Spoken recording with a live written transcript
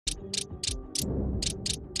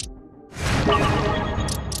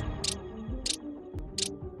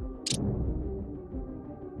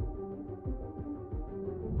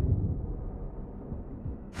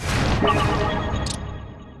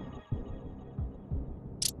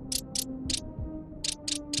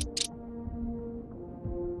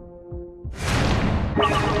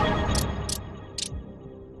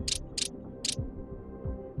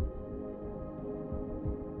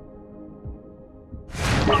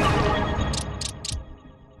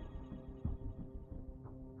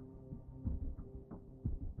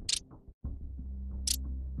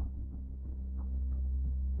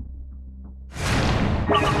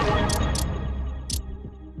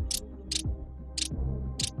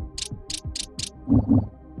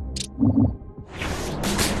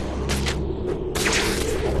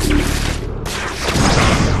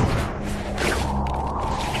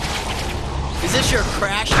Is this your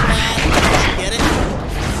crash pad? Get it?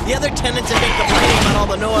 The other tenants have been complaining about all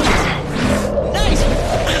the noise. Nice!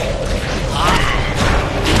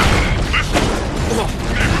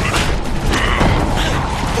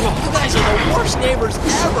 You guys are the worst neighbors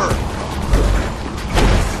ever!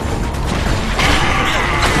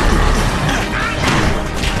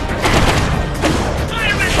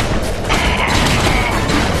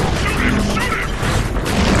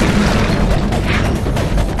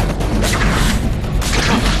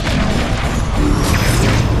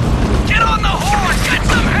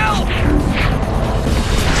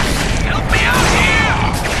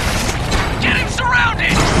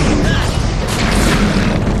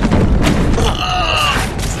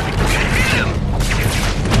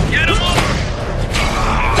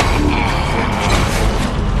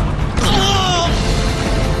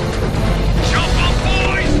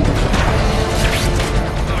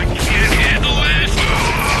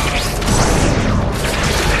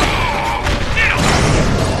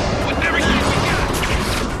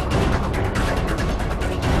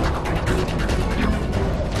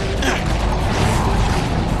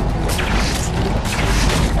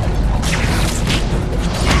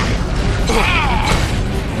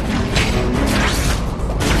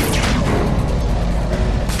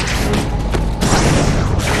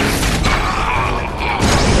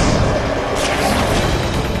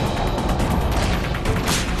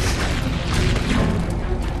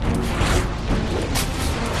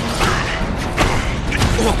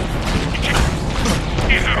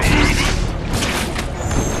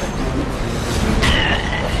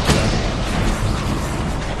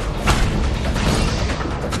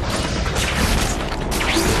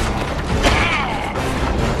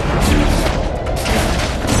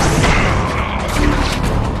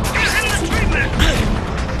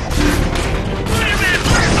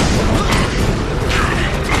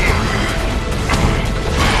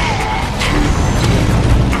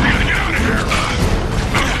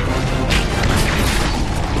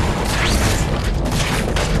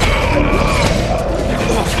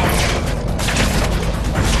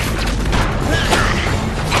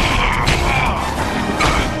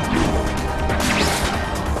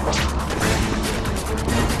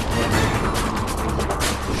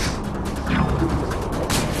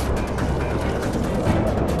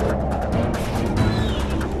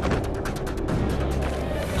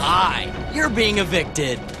 You're being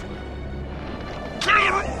evicted.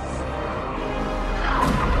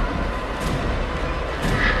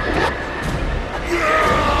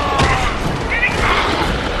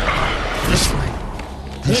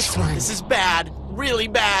 This one. This is bad. Really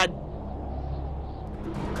bad.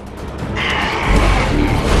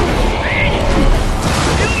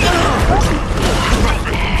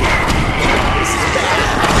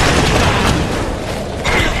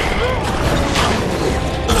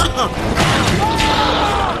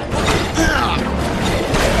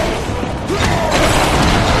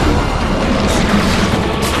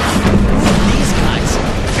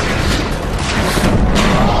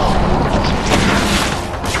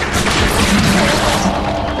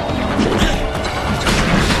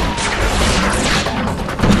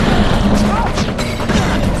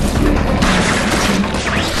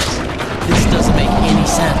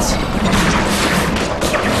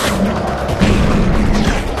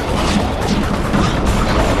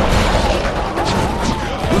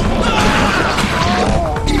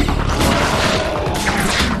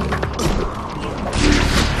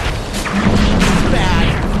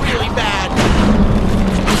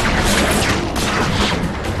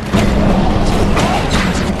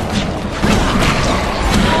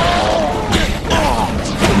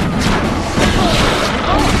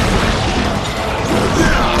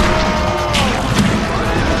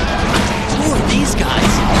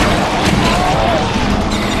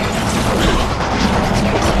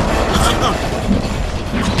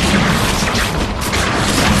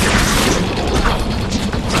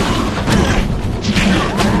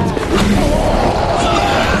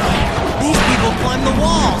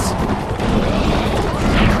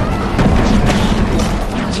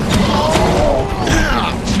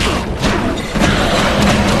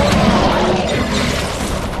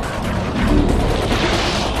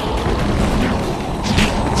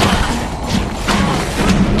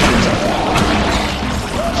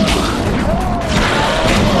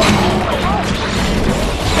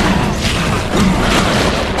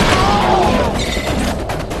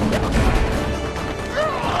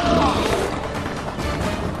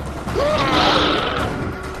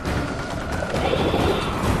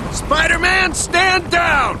 Spider-Man, stand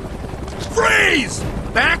down! Freeze!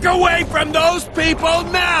 Back away from those people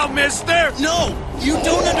now, mister! No, you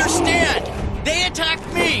don't understand. They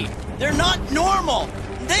attacked me. They're not normal.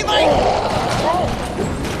 They might...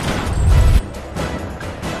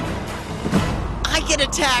 I get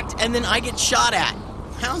attacked and then I get shot at.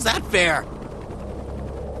 How's that fair?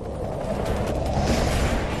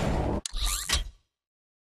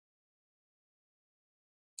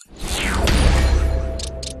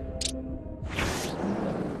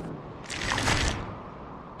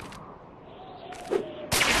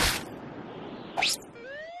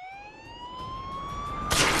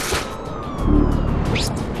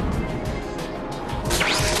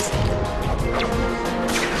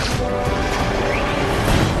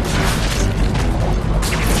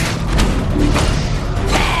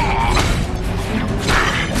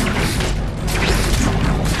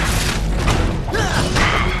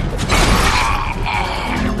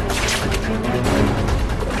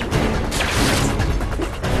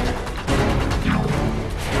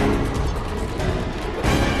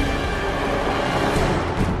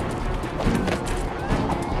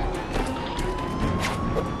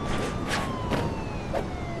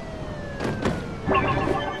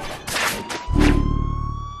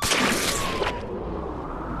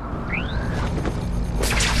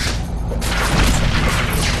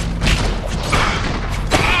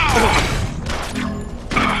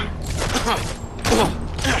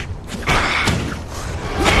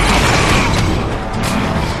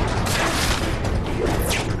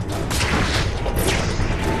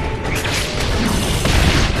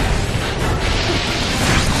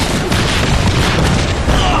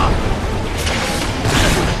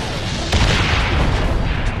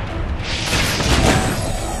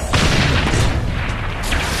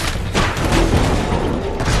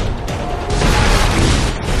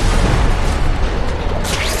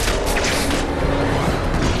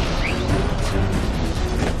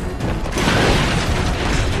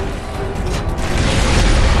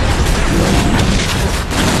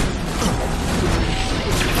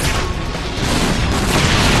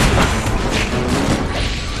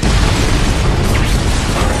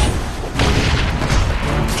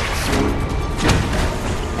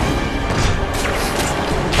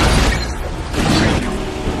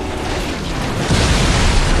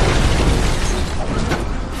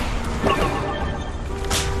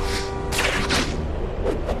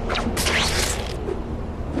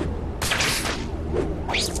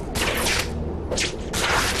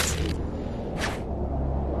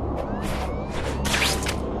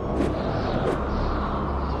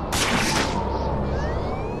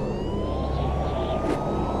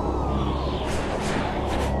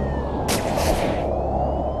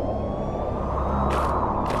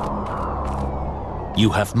 You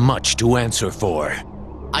have much to answer for.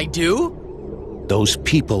 I do? Those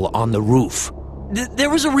people on the roof. There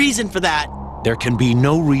was a reason for that. There can be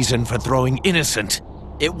no reason for throwing innocent.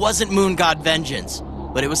 It wasn't Moon God vengeance,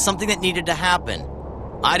 but it was something that needed to happen.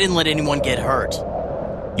 I didn't let anyone get hurt.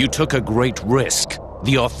 You took a great risk.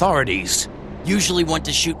 The authorities usually want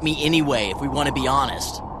to shoot me anyway, if we want to be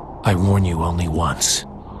honest. I warn you only once.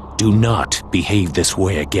 Do not behave this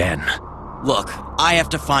way again. Look, I have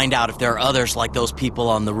to find out if there are others like those people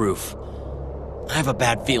on the roof. I have a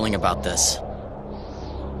bad feeling about this.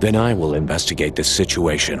 Then I will investigate this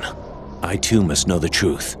situation. I too must know the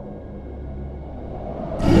truth.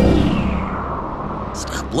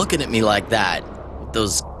 Stop looking at me like that, with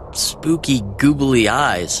those spooky, googly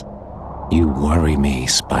eyes. You worry me,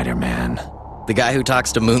 Spider-Man. The guy who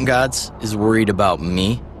talks to moon gods is worried about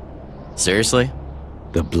me? Seriously?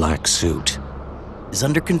 The black suit is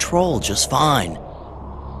under control just fine.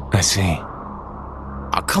 I see.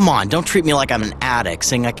 Oh, come on, don't treat me like I'm an addict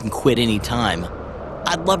saying I can quit any time.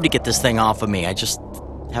 I'd love to get this thing off of me, I just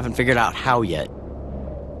haven't figured out how yet.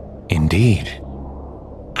 Indeed.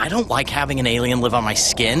 I don't like having an alien live on my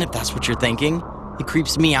skin, if that's what you're thinking. It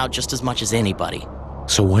creeps me out just as much as anybody.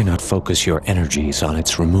 So why not focus your energies on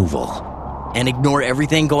its removal? And ignore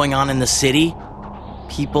everything going on in the city?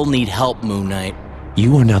 People need help, Moon Knight.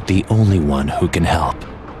 You are not the only one who can help.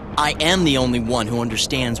 I am the only one who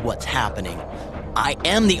understands what's happening. I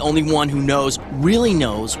am the only one who really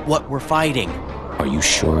knows what we're fighting. Are you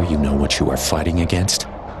sure you know what you are fighting against?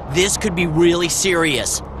 This could be really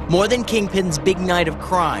serious. More than Kingpin's big night of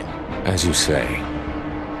crime. As you say.